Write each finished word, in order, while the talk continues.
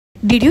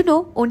Did you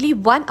know only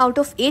 1 out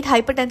of 8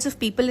 hypertensive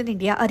people in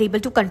India are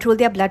able to control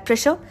their blood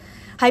pressure?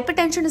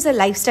 Hypertension is a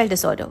lifestyle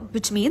disorder,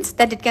 which means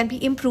that it can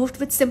be improved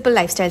with simple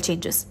lifestyle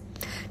changes.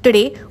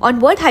 Today, on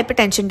World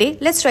Hypertension Day,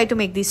 let's try to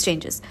make these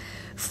changes.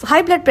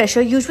 High blood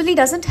pressure usually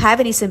doesn't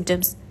have any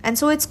symptoms, and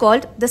so it's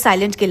called the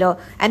silent killer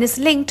and is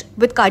linked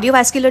with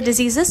cardiovascular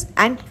diseases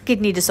and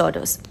kidney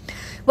disorders.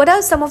 What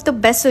are some of the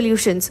best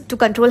solutions to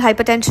control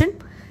hypertension?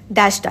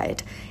 DASH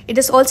diet. It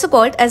is also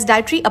called as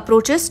dietary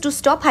approaches to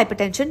stop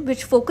hypertension,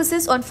 which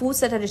focuses on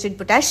foods that are rich in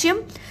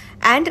potassium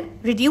and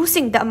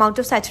reducing the amount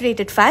of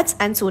saturated fats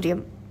and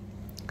sodium.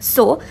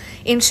 So,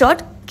 in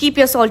short, keep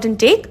your salt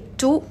intake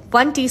to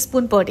 1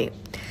 teaspoon per day.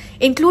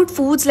 Include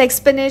foods like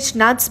spinach,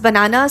 nuts,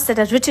 bananas that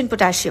are rich in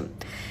potassium.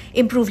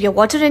 Improve your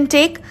water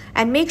intake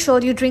and make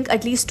sure you drink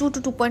at least 2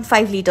 to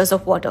 2.5 liters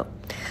of water.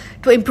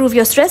 To improve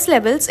your stress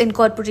levels,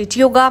 incorporate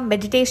yoga,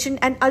 meditation,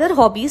 and other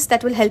hobbies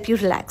that will help you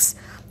relax.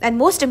 And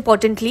most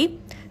importantly,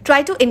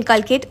 try to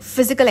inculcate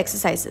physical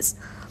exercises.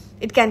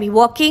 It can be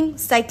walking,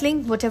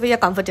 cycling, whatever you're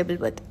comfortable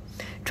with.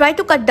 Try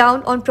to cut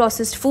down on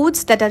processed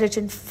foods that are rich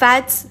in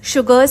fats,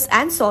 sugars,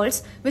 and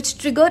salts, which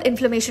trigger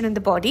inflammation in the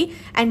body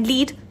and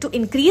lead to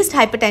increased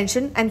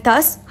hypertension and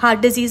thus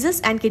heart diseases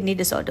and kidney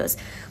disorders.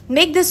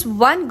 Make this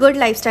one good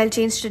lifestyle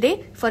change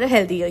today for a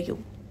healthier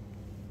you.